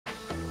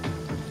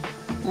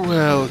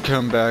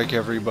Welcome back,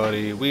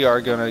 everybody. We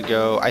are gonna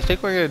go. I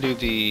think we're gonna do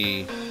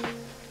the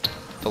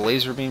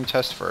laser beam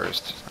test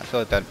first. I feel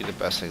like that'd be the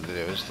best thing to do.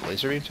 Is the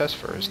laser beam test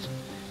first?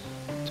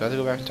 Do I have to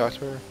go back and talk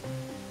to her?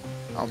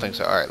 I don't think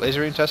so. All right,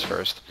 laser beam test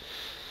first.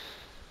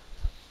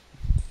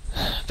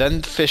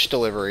 Then fish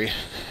delivery.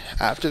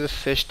 After the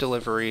fish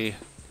delivery,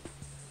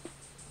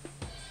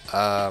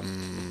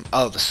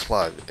 oh, the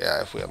slug.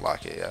 Yeah, if we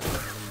unlock it, yeah.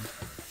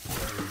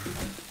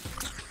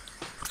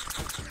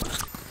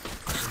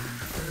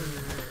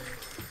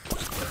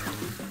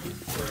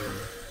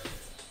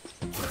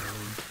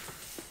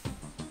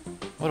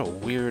 What a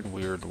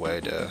weird way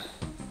to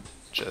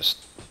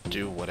just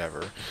do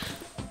whatever.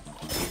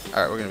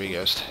 Alright, we're gonna be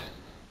Ghost.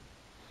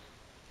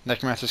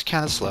 Necromancer's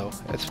kinda slow.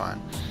 It's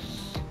fine.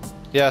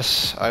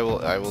 Yes, I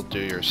will do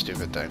your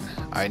stupid thing.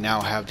 I now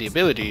have the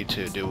ability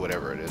to do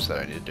whatever it is that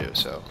I need to do,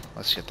 so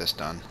let's get this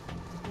done.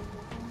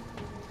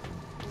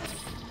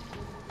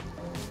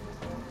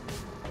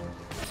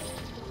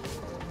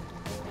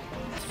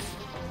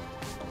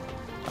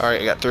 Alright,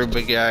 I got through,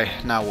 big guy.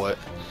 Now what?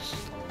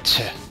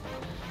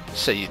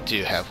 So you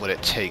do have what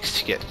it takes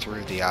to get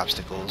through the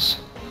obstacles.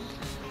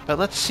 But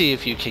let's see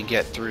if you can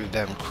get through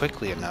them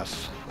quickly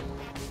enough.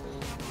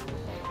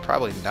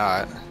 Probably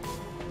not.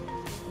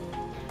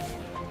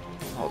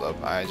 Hold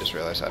up, I just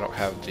realized I don't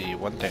have the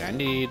one thing I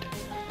need.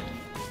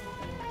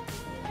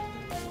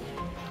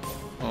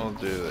 We'll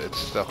do,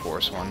 it's the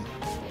horse one.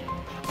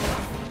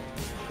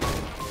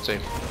 See?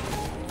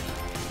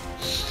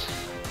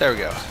 There we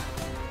go.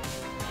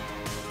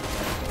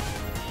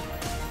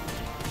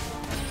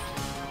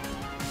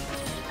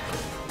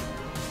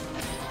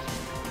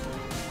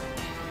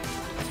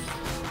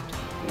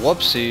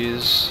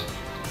 Whoopsies.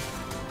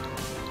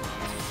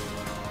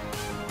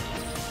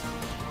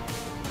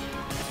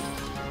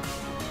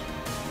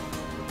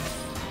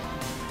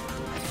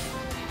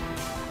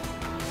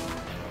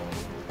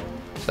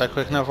 Is that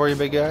quick enough for you,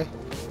 big guy?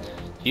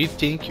 You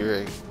think you're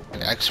an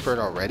expert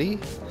already?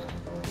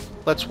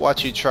 Let's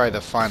watch you try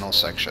the final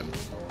section.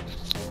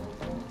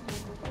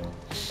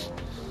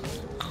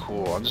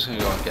 Cool, I'm just gonna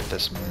go and get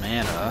this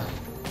mana.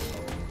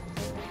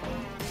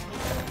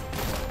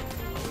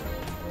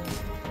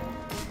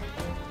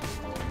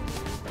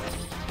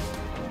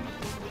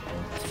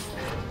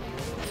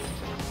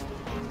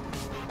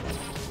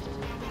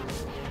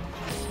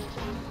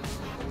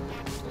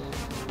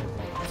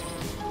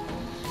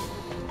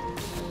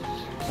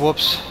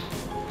 Whoops.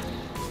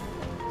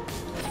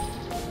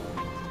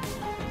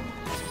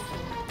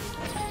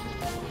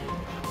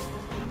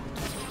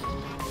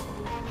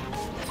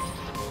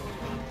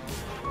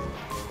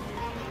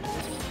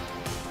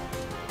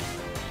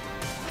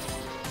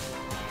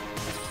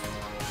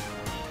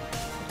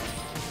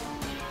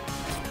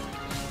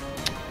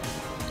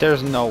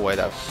 There's no way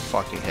that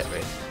fucking hit me.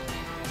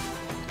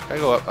 Can I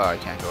go up? Oh, I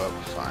can't go up.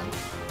 Fine.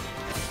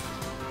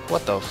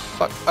 What the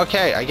fuck?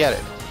 Okay, I get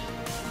it.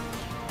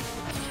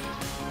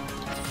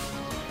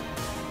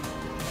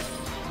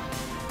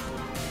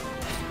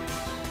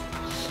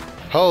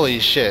 Holy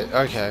shit,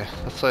 okay.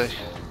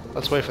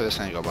 Let's wait for this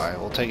thing to go by.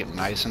 We'll take it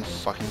nice and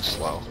fucking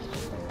slow.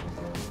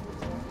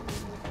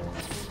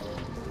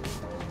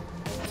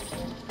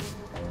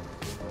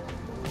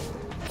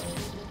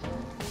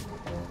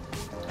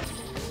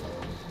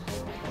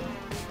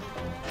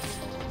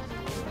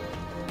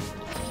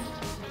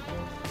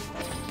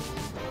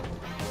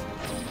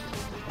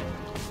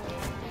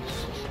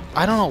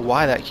 I don't know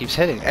why that keeps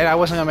hitting, and I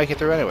wasn't gonna make it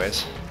through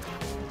anyways.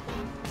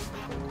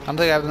 I don't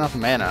think I have enough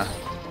mana.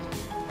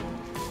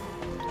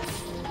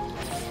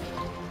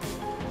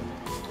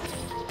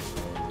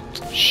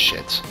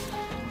 Shit.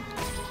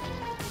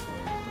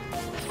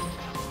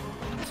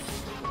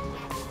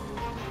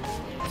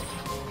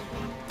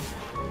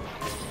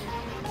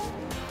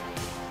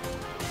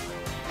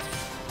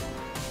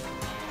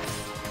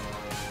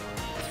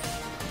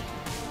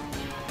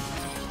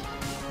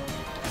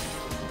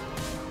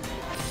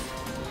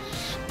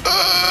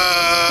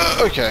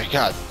 Okay,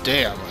 god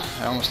damn.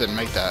 I almost didn't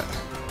make that.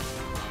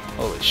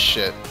 Holy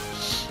shit.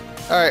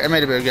 Alright, I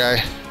made it, big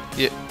guy.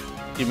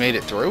 You made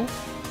it through?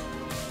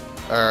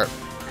 Or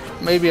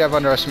maybe I've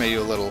underestimated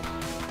you a little.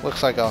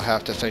 Looks like I'll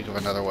have to think of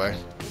another way.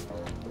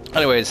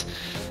 Anyways,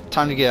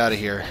 time to get out of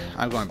here.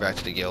 I'm going back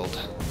to the guild.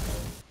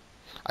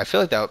 I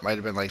feel like that might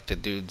have been like the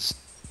dude's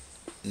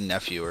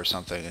nephew or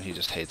something, and he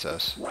just hates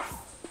us.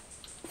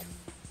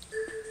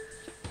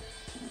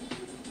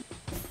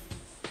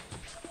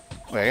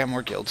 Wait, I got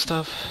more guild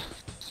stuff?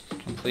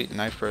 Complete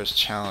Knife Bros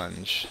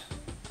challenge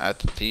at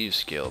the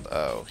Thieves Guild.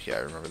 Oh, yeah, I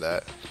remember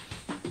that.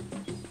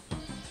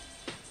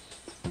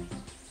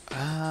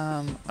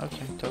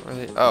 Okay, don't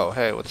really... Oh,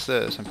 hey, what's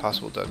this?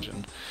 Impossible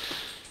Dungeon.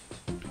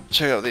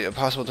 Check out the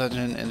Impossible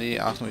Dungeon in the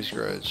Alchemy's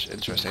Grudge.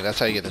 Interesting, that's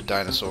how you get the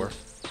dinosaur.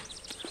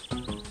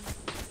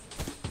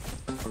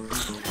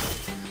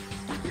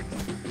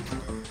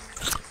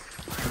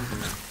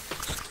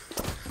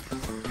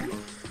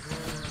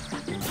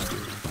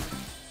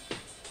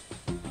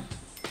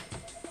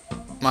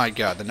 My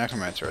god, the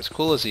Necromancer, as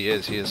cool as he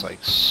is like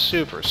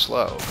super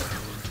slow.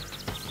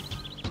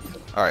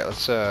 Alright,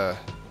 let's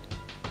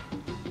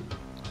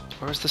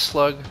Where was the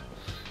slug?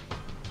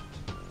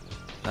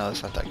 No,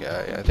 that's not that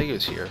guy. I think he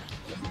was here.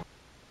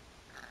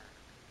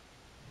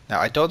 Now,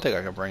 I don't think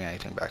I can bring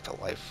anything back to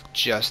life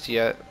just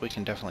yet. We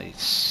can definitely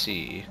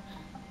see.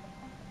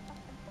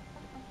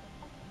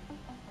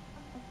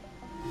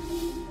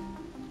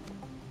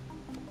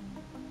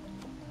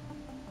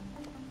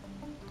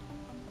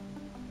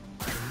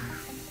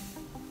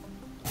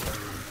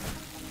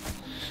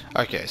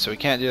 Okay, so we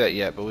can't do that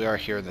yet, but we are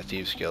here in the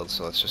Thieves Guild,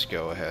 so let's just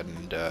go ahead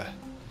and,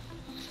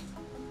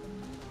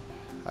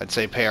 I'd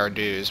say pay our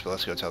dues, but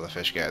let's go tell the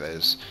fish guy that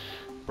his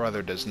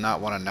brother does not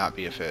want to not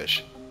be a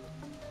fish.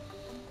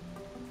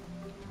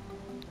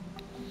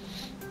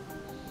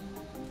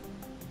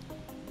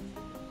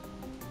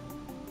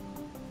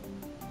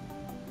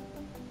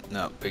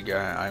 No, big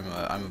guy,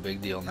 I'm a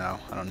big deal now.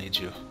 I don't need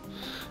you.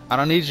 I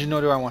don't need you,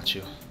 nor do I want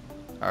you.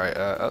 Alright,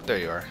 oh, there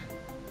you are.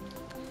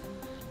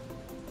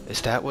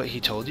 Is that what he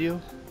told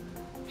you?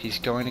 He's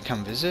going to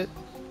come visit?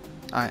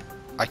 I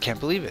can't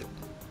believe it.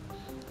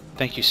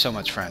 Thank you so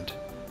much, friend.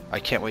 I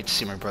can't wait to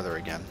see my brother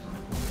again.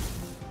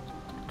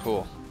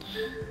 Cool.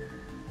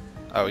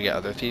 Oh, we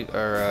got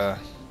other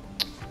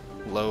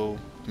low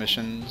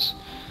missions.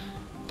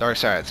 Dark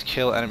Science.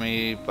 Kill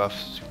enemy,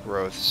 buff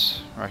growths.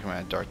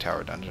 Recommend Dark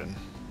Tower Dungeon.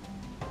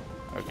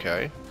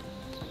 Okay.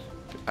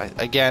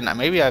 Again,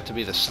 maybe I have to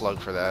be the slug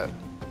for that.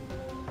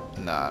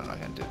 No, I'm not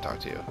going to talk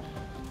to you.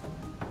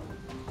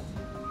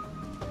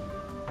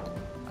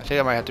 I think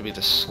I might have to be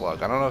the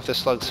slug. I don't know if the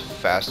slug's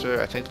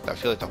faster. I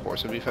feel like the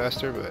horse would be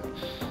faster, but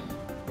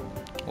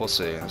we'll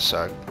see in a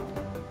sec.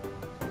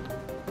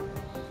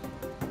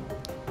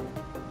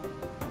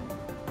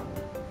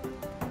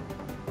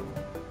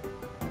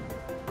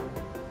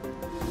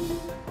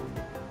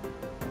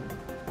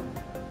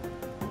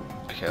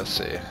 Okay, let's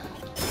see.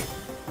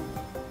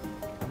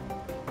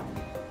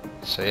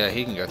 So yeah,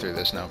 he can go through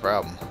this, no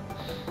problem.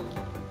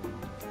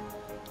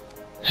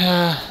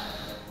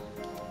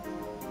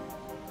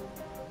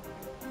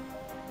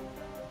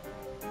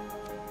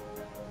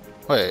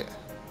 Wait.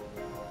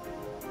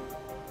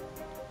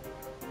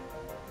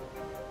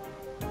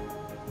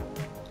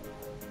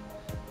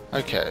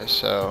 Okay,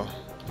 so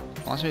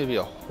it wants me to be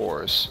a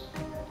horse.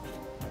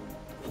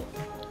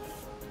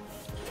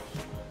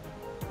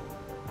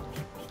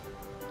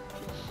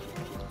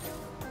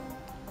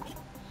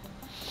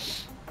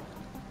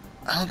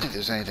 I don't think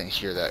there's anything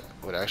here that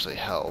would actually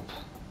help.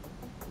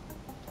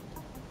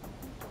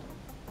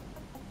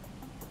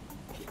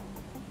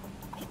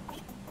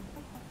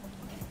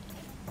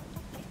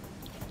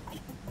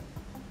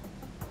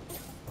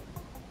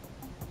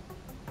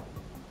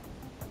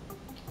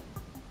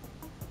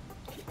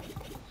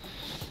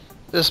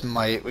 This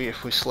might,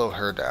 if we slow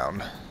her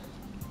down.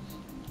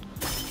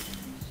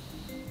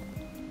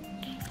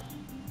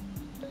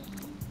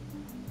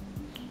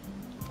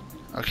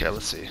 Okay,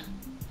 let's see.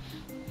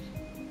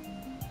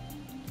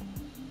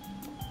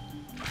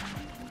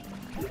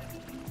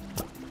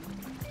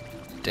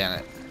 Damn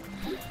it.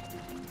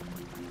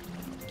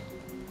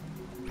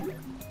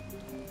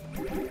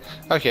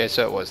 Okay,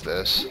 so it was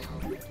this.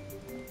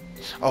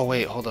 Oh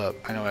wait, hold up.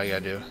 I know what I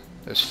gotta do.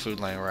 There's food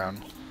laying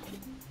around.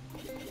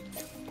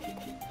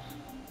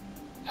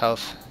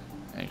 Health.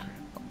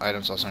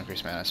 Items also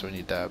increase mana, so we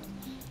need that.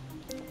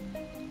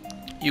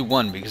 You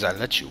won because I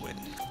let you win.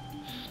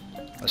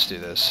 Let's do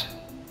this.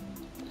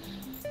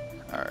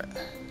 Alright.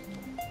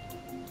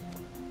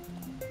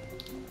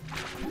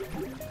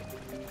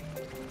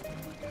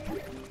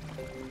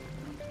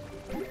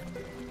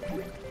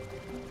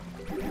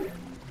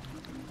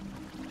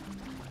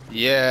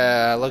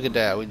 Yeah, look at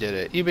that. We did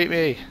it. You beat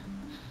me.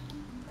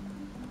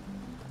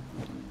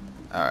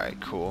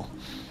 Alright, cool.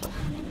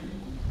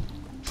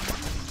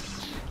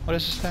 What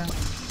is this thing?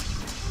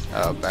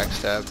 Oh,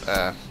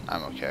 backstab.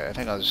 I'm okay. I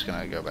think I'm just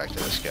gonna go back to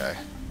this guy.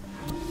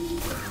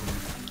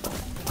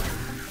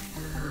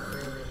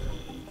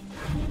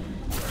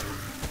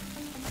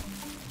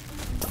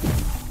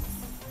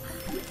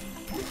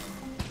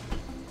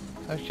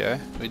 Okay,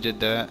 we did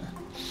that.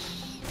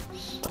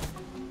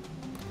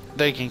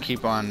 They can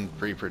keep on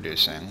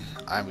reproducing.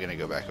 I'm gonna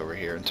go back over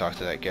here and talk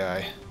to that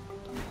guy.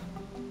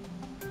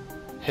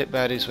 Hit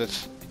baddies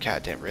with...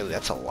 Goddamn, really?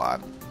 That's a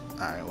lot.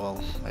 Alright,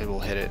 well, maybe we'll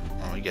hit it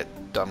when we get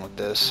done with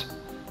this.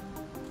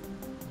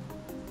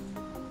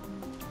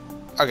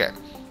 Okay.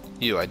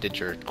 You, I did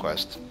your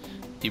quest.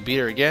 You beat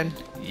her again?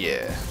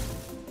 Yeah.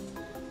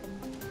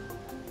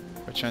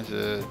 Return to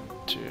the...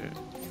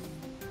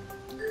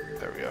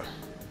 There we go.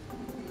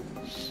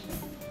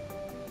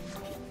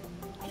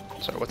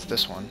 Sorry, what's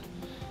this one?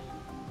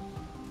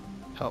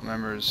 Help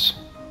members.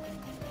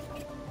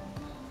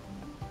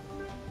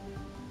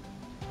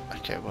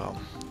 Okay,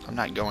 well, I'm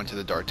not going to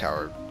the Dark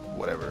Tower,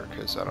 whatever,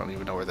 because I don't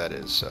even know where that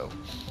is, so.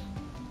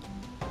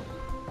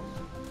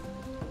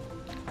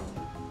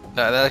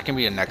 That can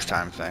be a next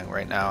time thing.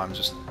 Right now, I'm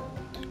just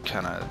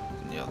kind of,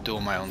 you know,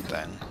 doing my own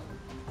thing.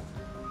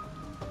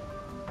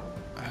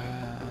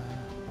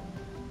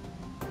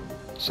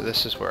 So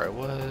this is where I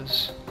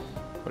was.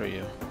 What are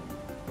you?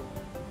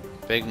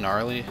 Big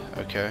gnarly?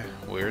 Okay,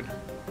 weird.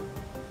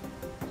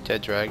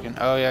 Dead Dragon.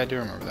 Oh yeah, I do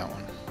remember that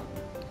one.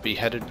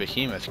 Beheaded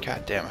Behemoth.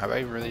 God damn, have I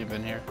really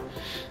been here?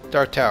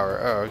 Dark Tower.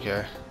 Oh,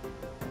 okay.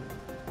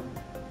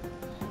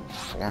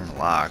 Form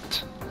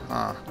locked.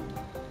 Huh.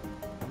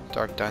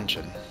 Dark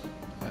Dungeon.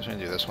 I'm just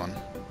gonna do this one.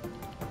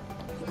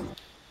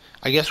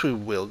 I guess we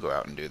will go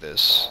out and do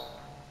this.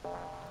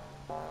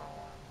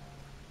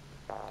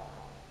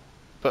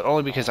 But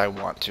only because I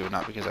want to,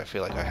 not because I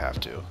feel like I have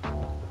to.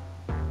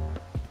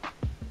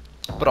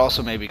 But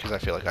also maybe because I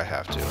feel like I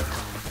have to.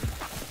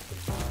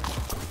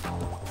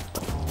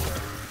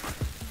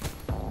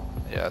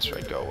 Yeah, that's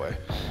right, go away.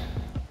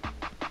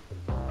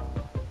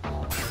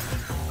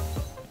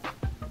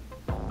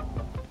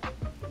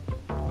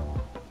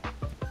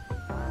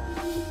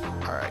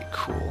 Alright,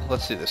 cool.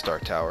 Let's do this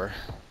Dark Tower.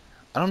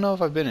 I don't know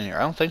if I've been in here.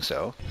 I don't think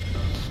so.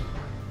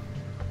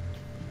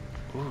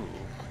 Ooh,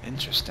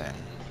 interesting.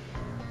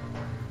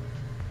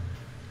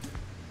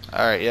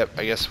 Alright, yep,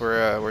 I guess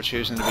we're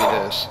choosing to be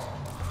this.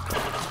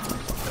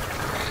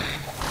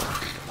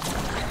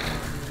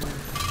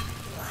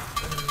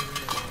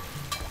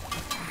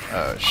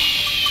 Oh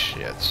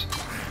shit.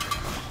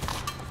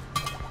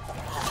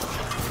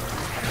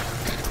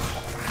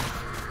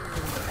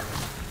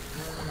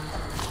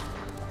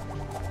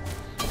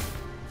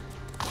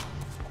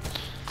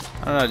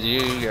 I don't know, do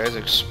you guys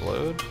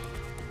explode?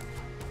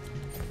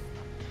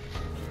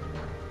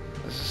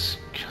 This is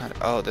kind of...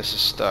 Oh, this is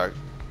stuck.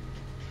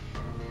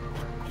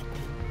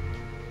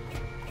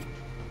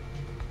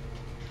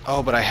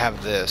 Oh, but I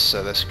have this,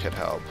 so this could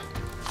help.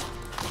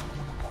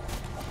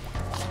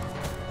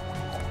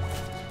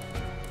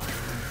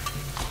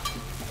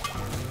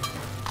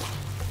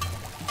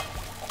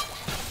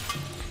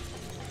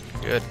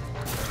 Good.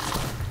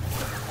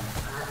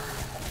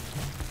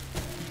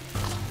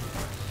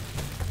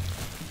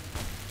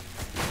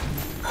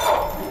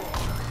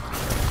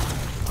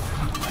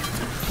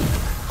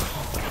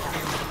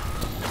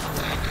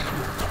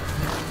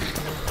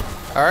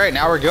 Alright,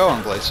 now we're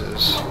going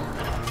places.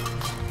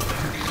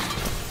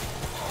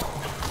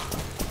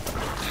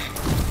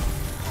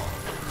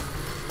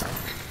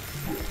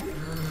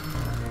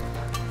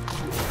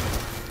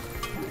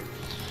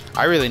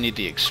 I really need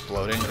the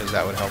exploding because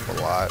that would help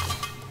a lot.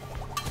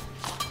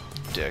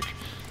 Dick.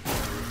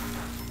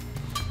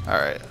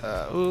 Alright,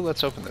 ooh,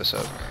 let's open this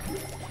up.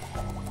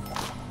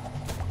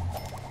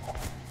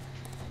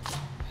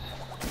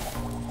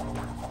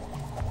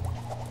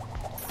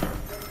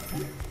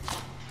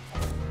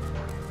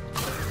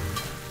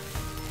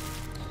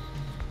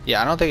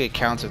 Yeah, I don't think it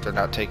counts if they're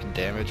not taking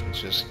damage,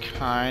 which is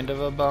kind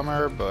of a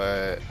bummer,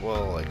 but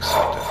we'll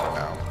accept it for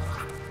now.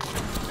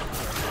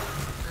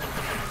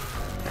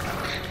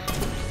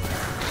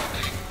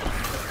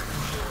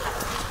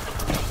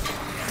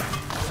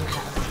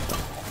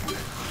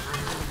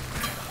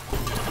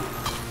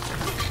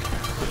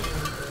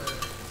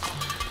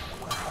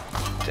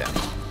 Damn.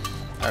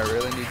 I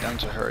really need them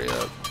to hurry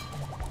up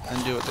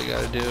and do what they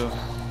gotta do.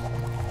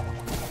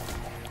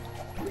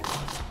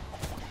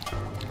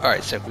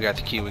 Alright, sick, we got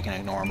the key, we can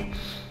ignore them.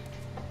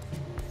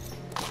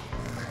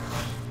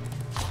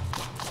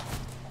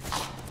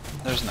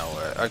 There's no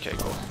way. Okay,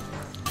 cool.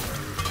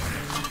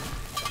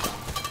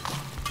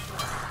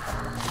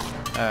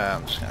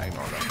 I'm just gonna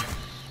ignore them.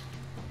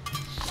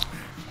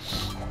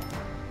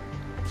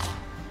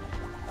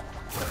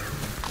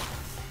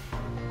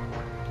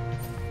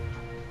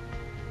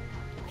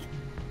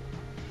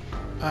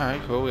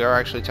 Alright, cool, we are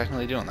actually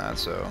technically doing that,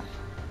 so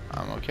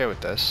I'm okay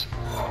with this.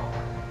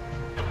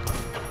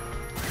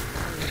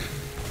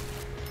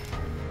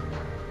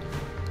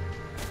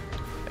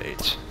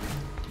 8,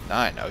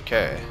 9,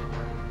 okay.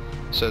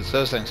 So it's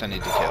those things I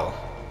need to kill.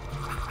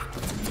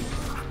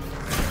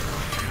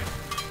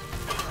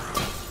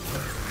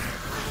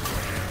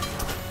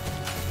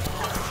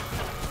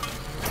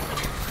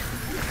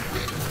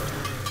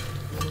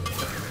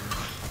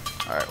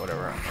 Alright,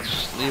 whatever. Let's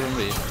just leave them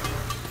be.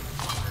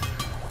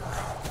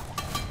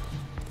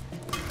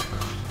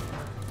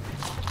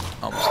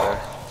 Almost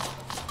there.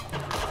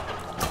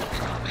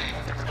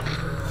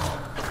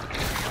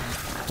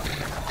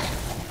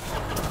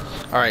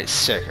 Alright,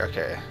 sick,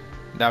 okay.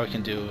 Now we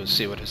can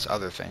see what his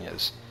other thing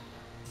is.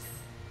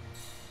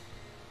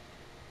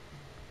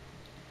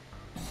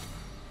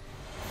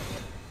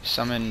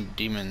 Summon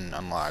demon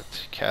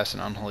unlocked. Cast an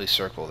unholy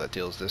circle that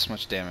deals this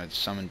much damage.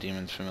 Summon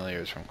demons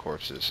familiars from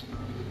corpses.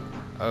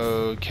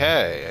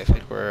 Okay, I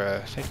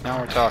think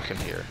now we're talking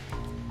here.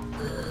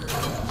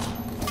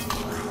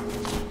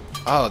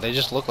 Oh, they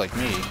just look like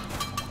me.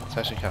 It's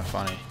actually kind of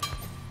funny.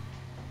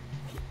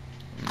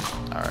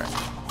 Alright.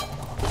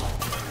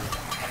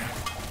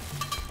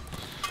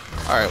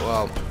 Alright,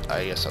 well,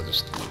 I guess I'll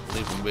just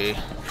leave him be.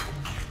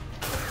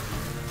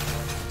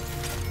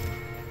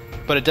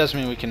 But it does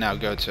mean we can now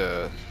go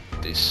to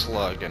the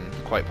slug and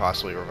quite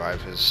possibly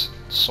revive his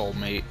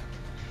soulmate.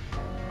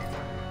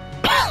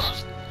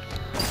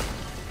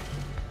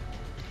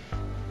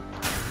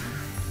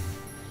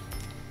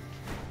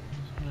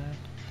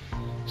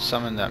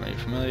 Summon that many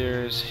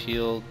familiars,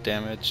 heal,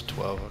 damage,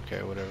 12,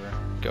 okay, whatever.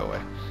 Go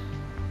away.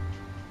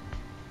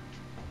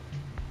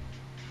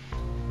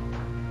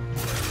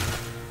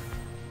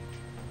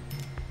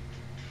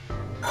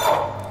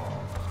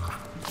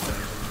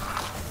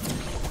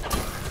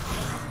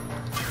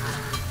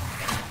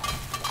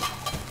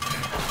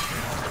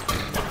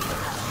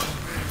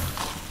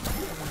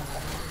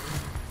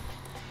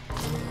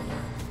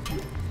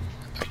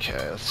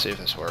 Okay, let's see if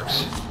this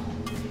works.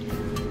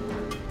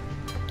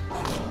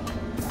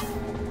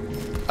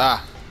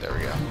 Ah, there we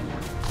go.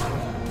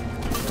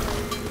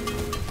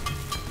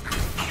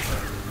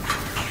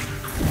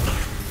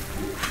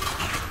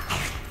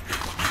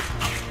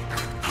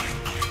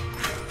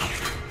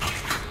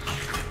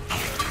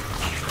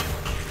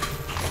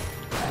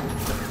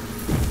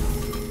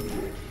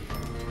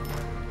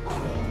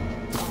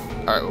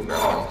 Alright, we'll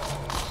grab one.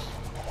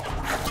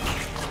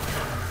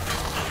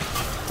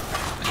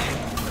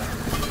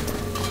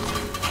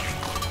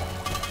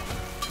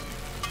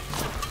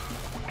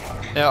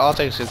 Yeah, all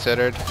things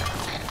considered,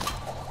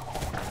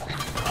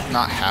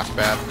 not half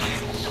bad.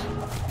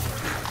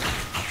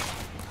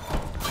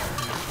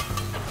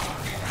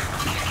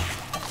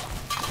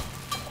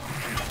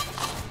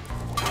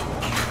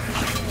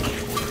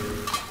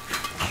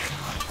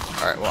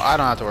 Alright, well, I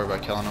don't have to worry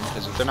about killing them,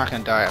 because if they're not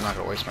going to die, I'm not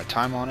going to waste my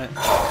time on it.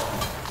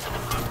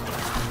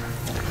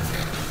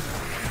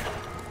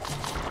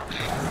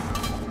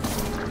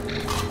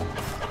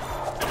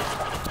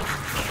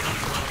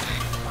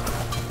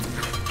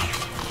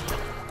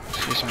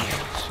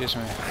 Excuse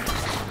me.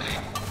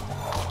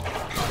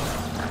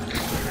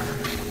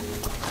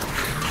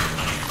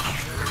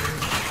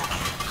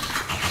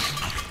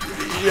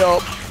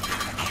 Yup.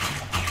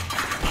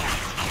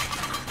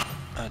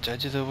 Did I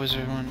do the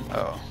wizard one?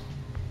 Oh.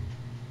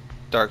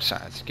 Dark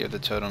Science. Give the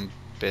totem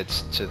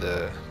bits to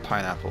the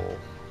pineapple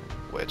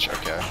witch.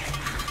 Okay.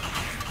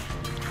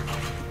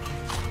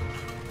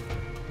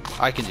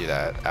 I can do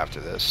that after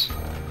this.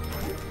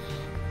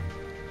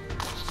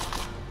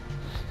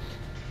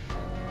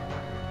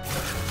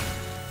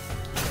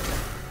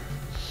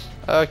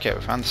 Okay,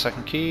 we found the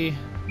second key.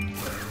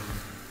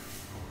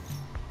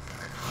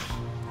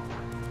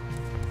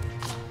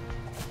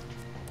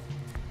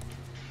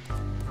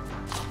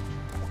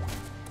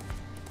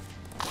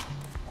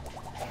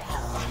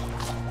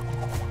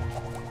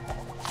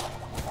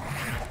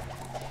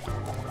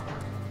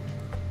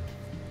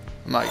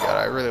 My god,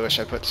 I really wish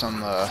I put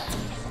some,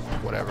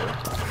 whatever.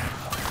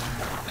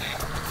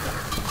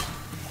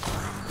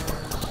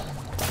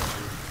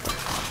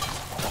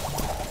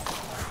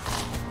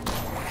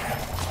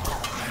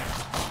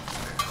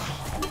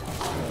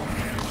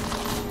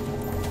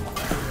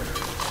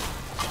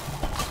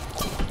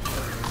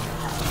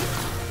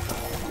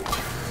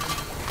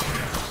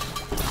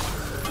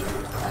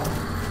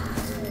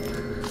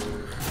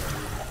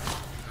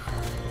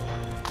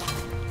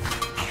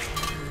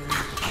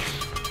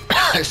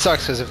 It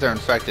sucks because if they're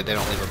infected, they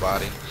don't leave a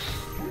body.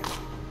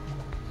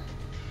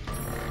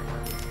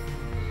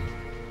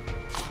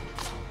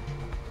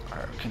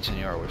 Alright, we'll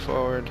continue our way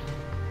forward.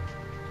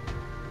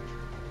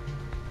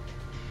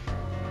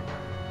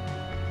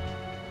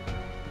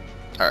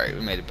 Alright,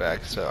 we made it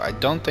back. So I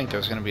don't think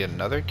there's going to be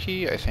another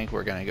key. I think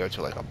we're going to go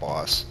to like a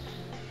boss.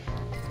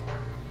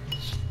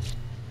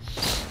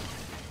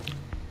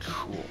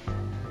 Cool.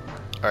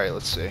 Alright,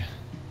 let's see.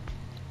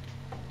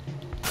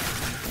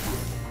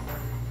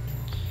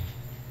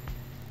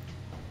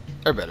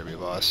 There better be a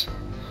boss.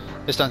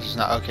 This dungeon's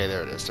not... Okay,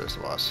 there it is. There's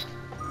the boss.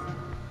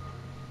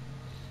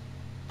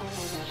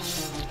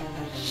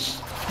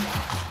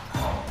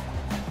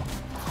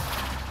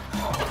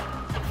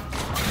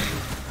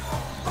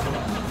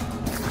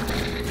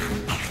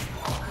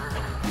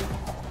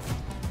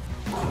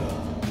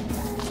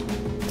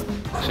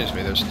 Excuse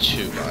me, there's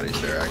two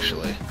bodies there,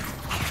 actually.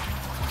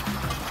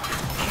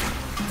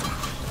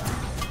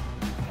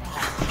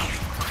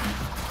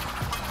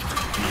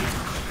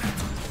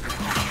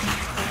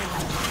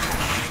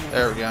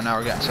 There we go, now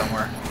we're getting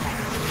somewhere.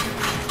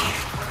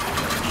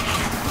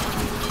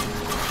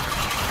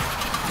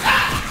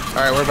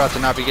 Alright, we're about to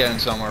not be getting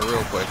somewhere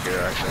real quick here,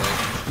 actually.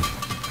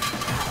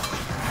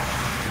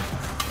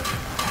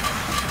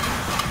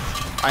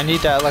 I need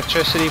that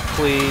electricity,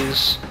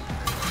 please.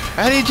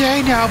 Any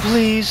day now,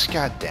 please!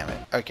 God damn it.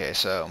 Okay,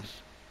 so...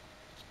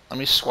 let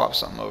me swap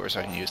something over so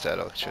I can use that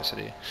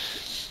electricity.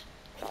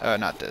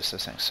 Not this.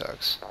 This thing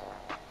sucks.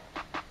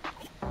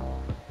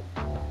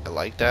 I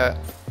like that.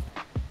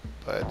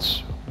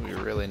 But we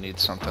really need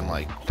something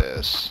like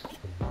this.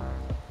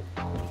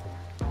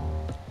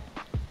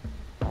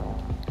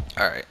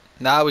 Alright,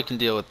 now we can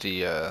deal with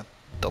the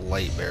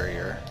light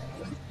barrier.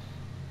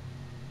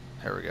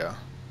 There we go.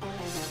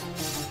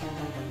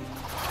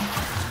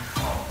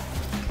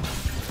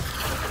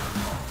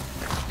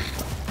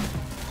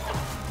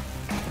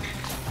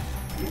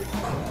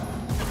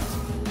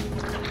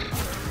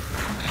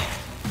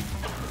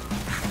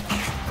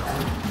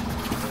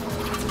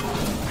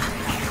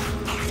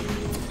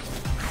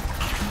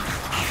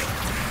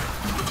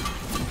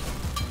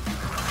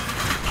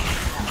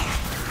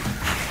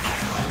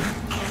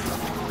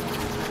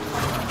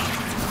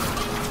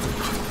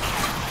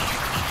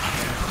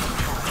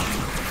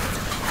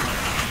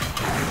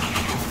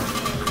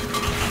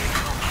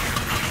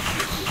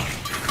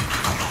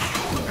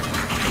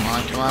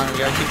 Come on, we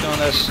gotta keep doing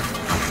this.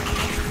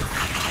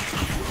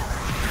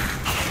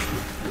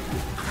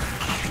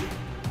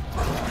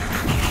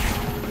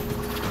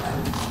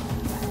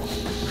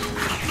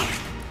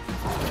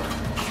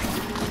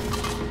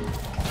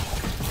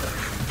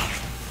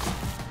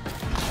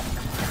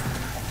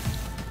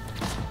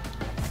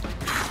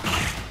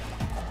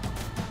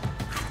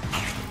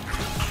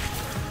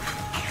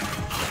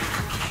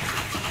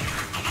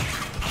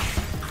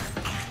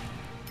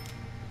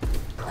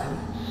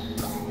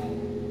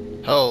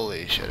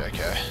 Holy shit,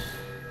 okay.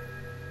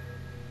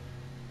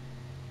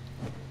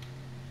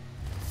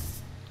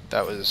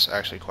 That was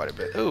actually quite a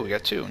bit. Oh, we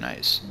got 2,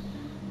 nice.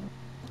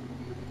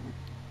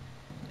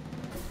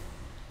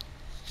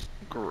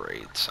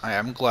 Great. I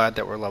am glad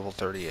that we're level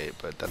 38,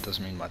 but that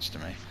doesn't mean much to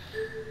me.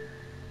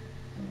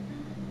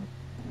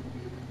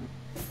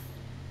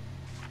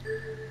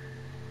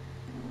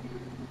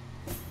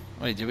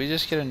 Wait, did we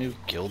just get a new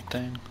guild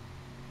thing?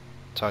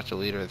 Talk to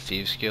leader of the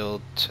Thieves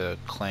Guild to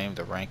claim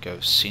the rank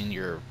of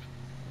Senior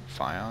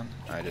Fion?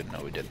 I didn't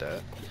know we did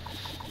that.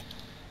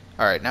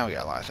 Alright, now we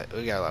got a lot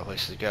of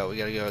places to go. We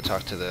gotta go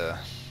talk to the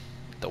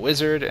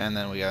wizard, and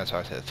then we gotta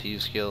talk to the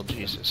Thieves Guild.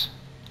 Jesus.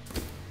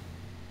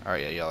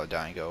 Alright, yeah, y'all are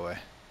dying. Go away.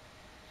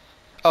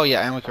 Oh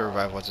yeah, and we can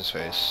revive what's his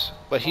face.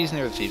 But he's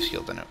near the Thieves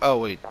Guild. Then. Oh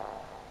wait,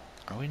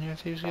 are we near the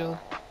Thieves Guild?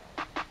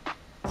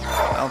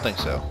 I don't think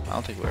so. I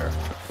don't think we are.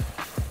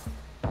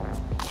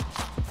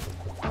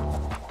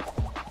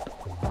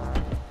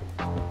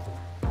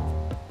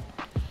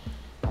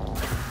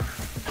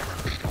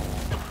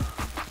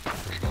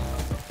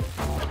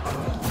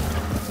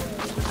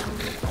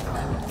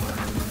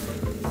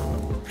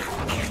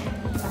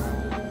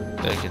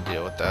 They can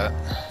deal with that.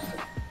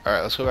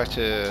 Alright, let's go back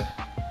to...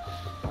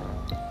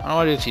 I don't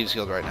want to do the Thieves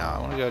Guild right now. I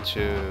want to go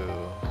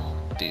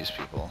to these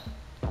people.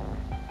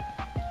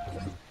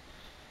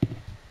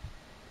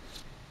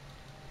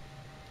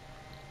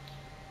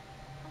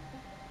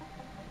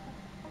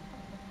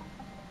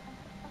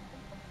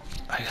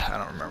 I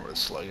don't remember what the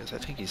slug is. I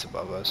think he's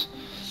above us.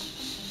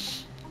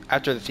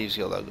 After the Thieves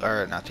Guild,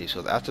 or not Thieves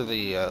Guild, after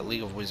the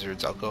League of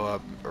Wizards, I'll go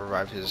up,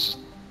 revive his...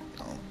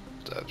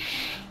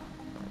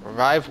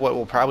 revive what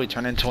will probably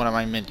turn into one of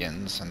my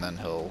minions, and then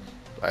he'll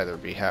either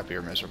be happy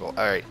or miserable.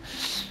 Alright.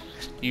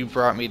 You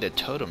brought me the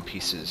totem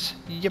pieces.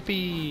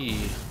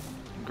 Yippee!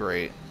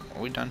 Great.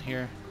 Are we done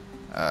here?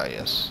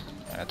 Yes.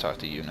 I gotta talk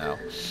to you now.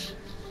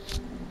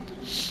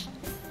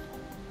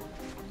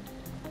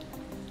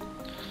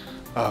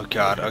 Oh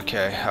god,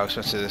 okay. How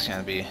expensive is this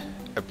gonna be?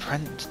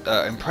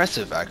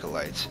 Impressive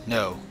acolyte.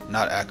 No,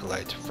 not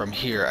acolyte. From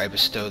here I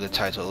bestow the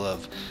title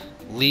of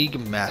League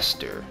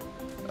Master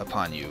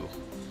upon you.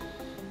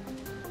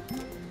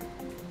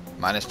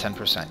 Minus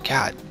 10%.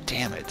 God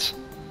damn it.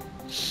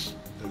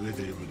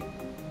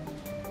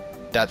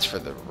 That's for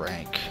the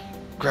rank.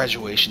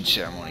 Graduation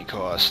ceremony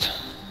cost.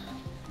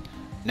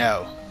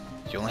 No.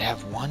 You only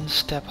have one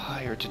step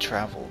higher to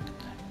travel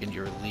in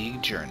your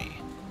league journey.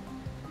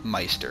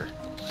 Meister.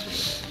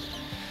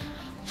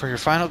 For your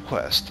final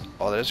quest,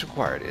 all that is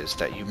required is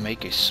that you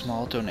make a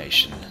small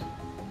donation.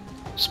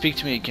 Speak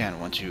to me again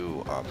once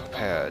you are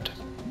prepared.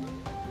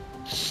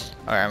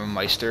 Alright, I'm a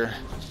Meister.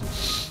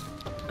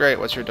 Great,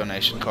 what's your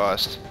donation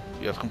cost?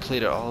 You have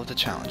completed all of the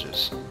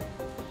challenges.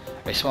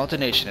 A small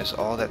donation is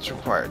all that's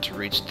required to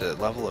reach the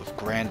level of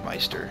Grand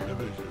Meister.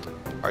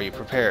 Are you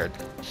prepared?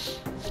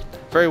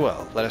 Very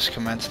well, let us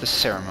commence the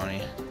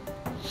ceremony.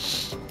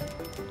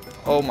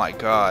 Oh my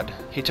god,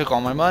 he took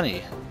all my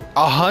money.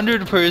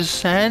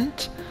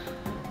 100%?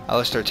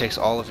 Alistair takes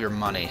all of your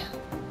money.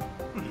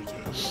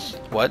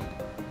 What?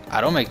 I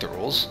don't make the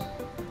rules.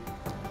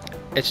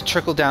 It's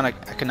trickle-down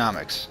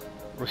economics.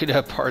 Read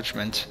a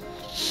parchment.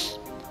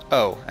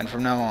 Oh, and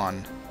from now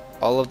on,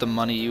 all of the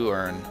money you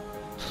earn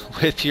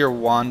with your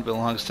wand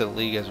belongs to the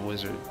League as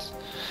Wizards.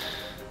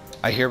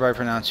 I hereby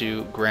pronounce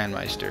you Grand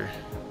Meister.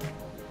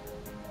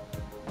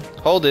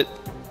 Hold it!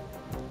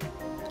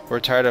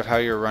 We're tired of how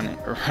you're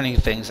running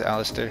things,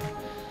 Alistair.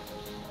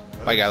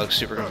 My guy looks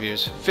super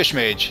confused. Fish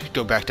Mage,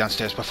 go back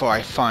downstairs before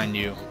I find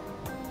you.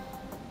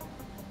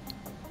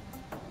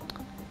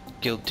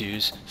 Guild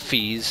dues,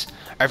 fees.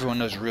 Everyone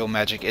knows real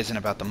magic isn't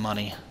about the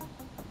money.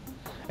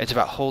 It's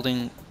about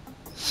holding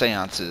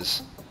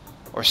seances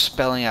or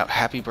spelling out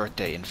happy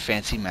birthday in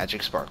fancy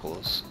magic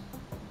sparkles.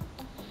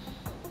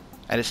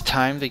 And it's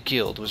time the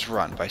guild was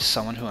run by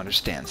someone who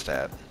understands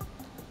that.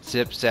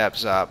 Zip, zap,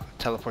 zop,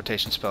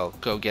 teleportation spell,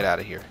 go get out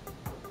of here.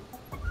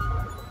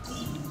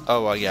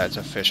 Oh, well, yeah, it's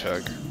a fish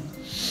hug.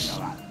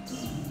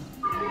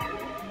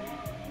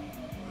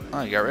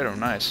 Oh, you got rid of him,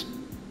 nice.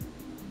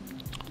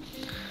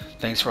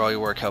 Thanks for all your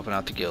work helping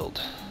out the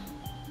guild.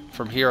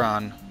 From here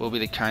on, we'll be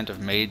the kind of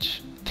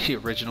mage the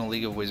original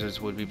League of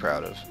Wizards would be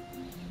proud of.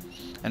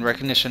 In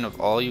recognition of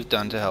all you've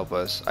done to help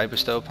us, I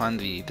bestow upon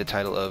thee the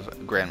title of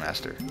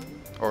Grandmaster,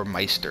 or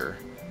Meister,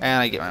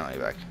 and I get my money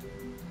back.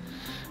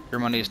 Your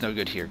money is no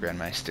good here,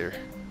 Grandmaster.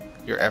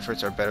 Your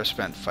efforts are better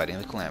spent fighting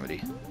the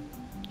Calamity.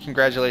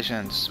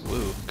 Congratulations!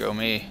 Woo, go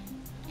me.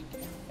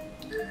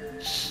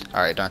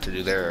 Alright, don't have to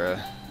do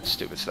their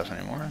stupid stuff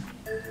anymore.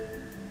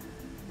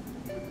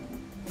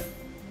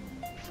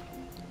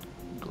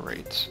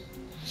 Great.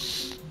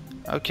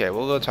 Okay,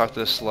 we'll go talk to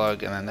the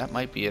slug, and then that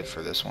might be it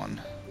for this one.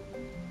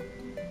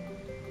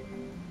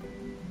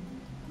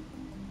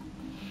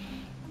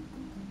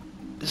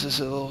 Is this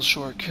a little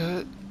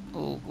shortcut?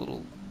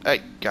 Little...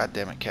 Hey,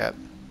 goddammit, cat.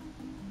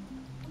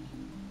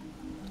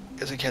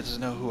 Guess the cat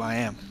doesn't know who I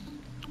am.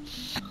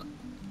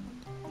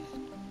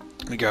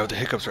 The guy with the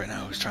hiccups right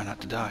now who's trying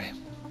not to die.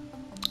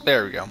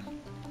 There we go.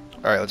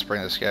 Alright, let's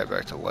bring this cat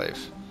back to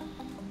life.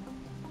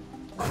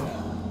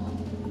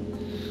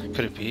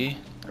 Could it be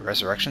a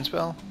resurrection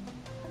spell?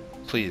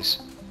 Please,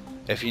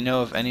 if you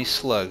know of any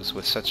slugs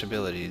with such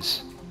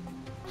abilities,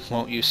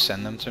 won't you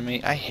send them to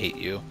me? I hate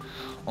you.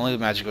 Only the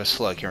magic of a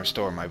slug can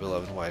restore my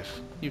beloved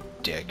wife. You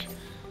dick.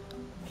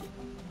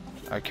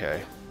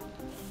 Okay.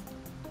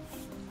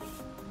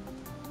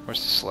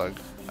 Where's the slug?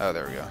 Oh,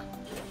 there we go.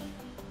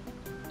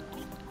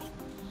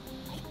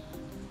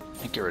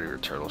 Get rid of your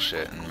turtle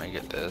shit and make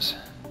it this.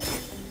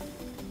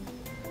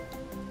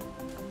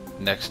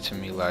 Next to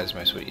me lies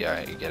my sweet...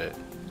 Yeah, you get it.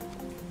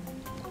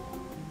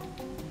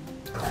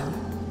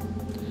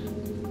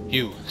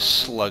 You,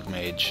 slug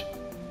mage.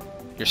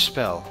 Your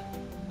spell.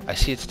 I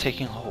see it's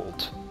taking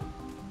hold.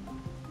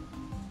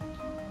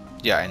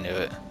 Yeah, I knew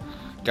it.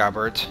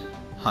 Gobert,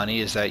 honey,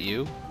 is that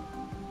you?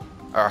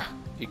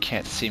 You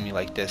can't see me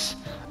like this.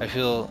 I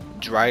feel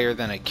drier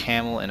than a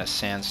camel in a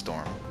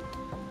sandstorm.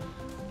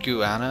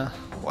 Guana?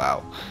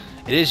 Wow.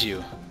 It is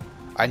you.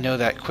 I know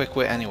that quick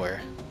wit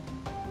anywhere.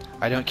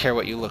 I don't care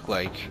what you look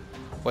like.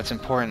 What's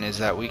important is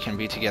that we can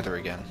be together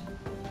again.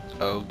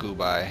 Oh,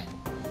 goodbye.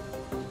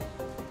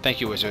 Thank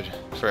you, wizard,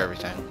 for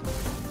everything.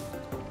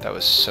 That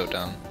was so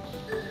dumb.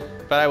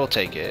 But I will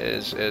take it.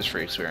 It is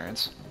free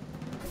experience.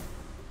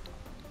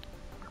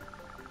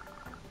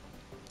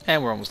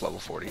 And we're almost level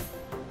 40.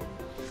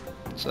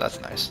 So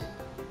that's nice.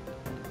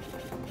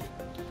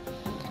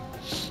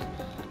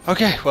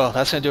 Okay, well,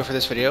 that's going to do it for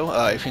this video.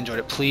 If you enjoyed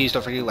it, please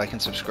don't forget to like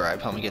and subscribe.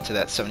 Help me get to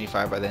that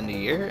 75 by the end of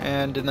the year.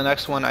 And in the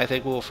next one, I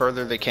think we'll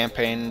further the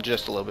campaign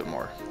just a little bit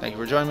more. Thank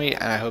you for joining me,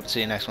 and I hope to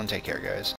see you next one. Take care, guys.